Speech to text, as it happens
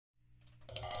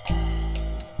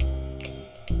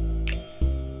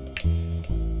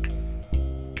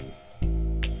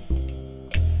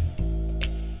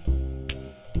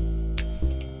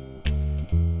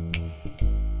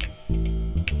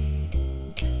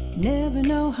Never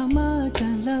know how much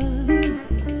I love you,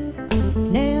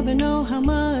 never know how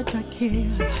much I care.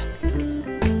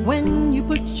 When you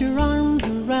put your arms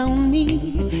around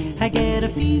me, I get a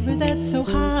fever that's so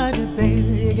hard to bear.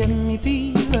 You give me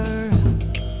fever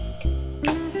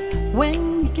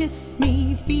when you kiss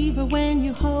me, fever when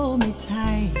you hold me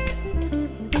tight,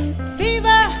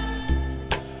 fever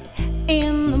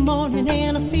in the morning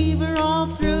and a fever all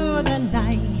through the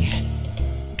night.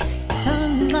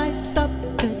 Sun lights up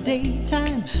the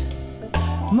daytime,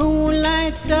 moon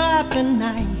lights up the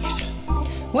night.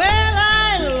 Well,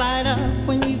 I light up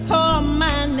when you call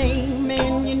my name,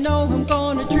 and you know I'm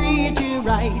gonna treat you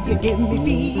right. You give me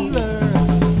fever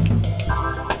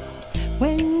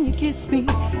when you kiss me,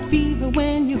 fever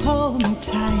when you hold me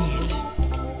tight,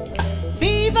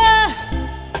 fever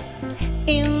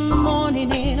in the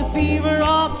morning and a fever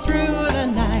all through the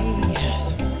night.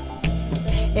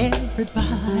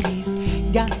 Everybody's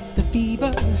got the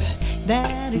fever,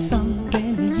 that is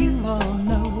something you all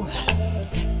know.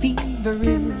 Fever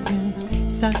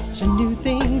isn't such a new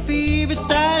thing, fever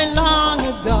started long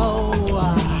ago.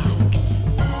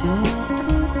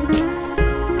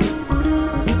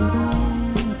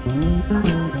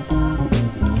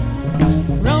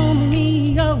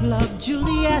 Romeo loved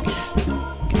Juliet,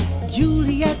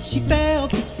 Juliet, she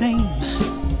felt the same.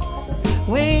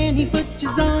 When he put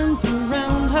his arms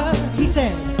around her, he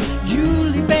said,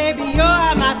 Julie, baby,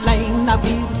 you're my flame, I'll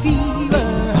give us fever.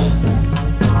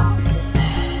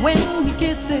 When you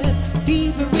kiss it,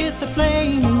 fever with the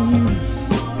flame in you.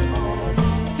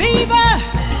 Fever,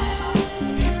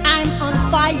 I'm on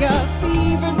fire,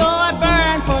 fever though I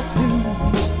burn forsooth.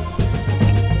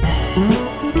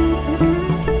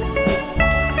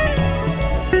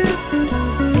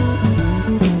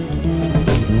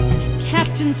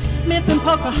 Captain Smith and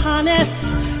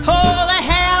Pocahontas, oh, they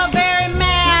had a very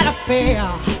mad affair.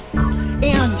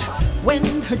 And when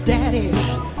her daddy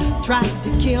tried to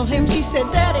kill him, she said,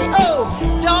 Daddy, oh,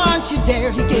 don't you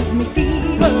dare, he gives me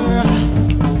fever.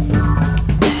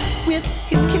 With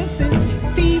his kisses,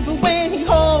 fever when he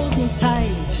holds me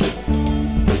tight,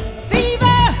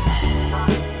 fever,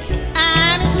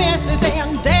 I'm his missus,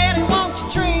 and Daddy, won't you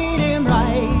treat him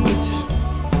right?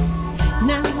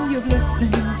 Now you've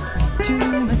listened to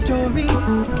my story,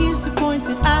 here's the point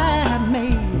that I have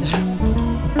made.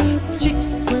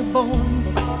 Chicks were born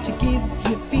to give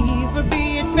you fever,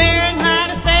 be it Fahrenheit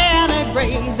or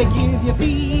centigrade, they give you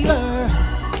fever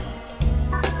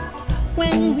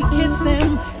when we kiss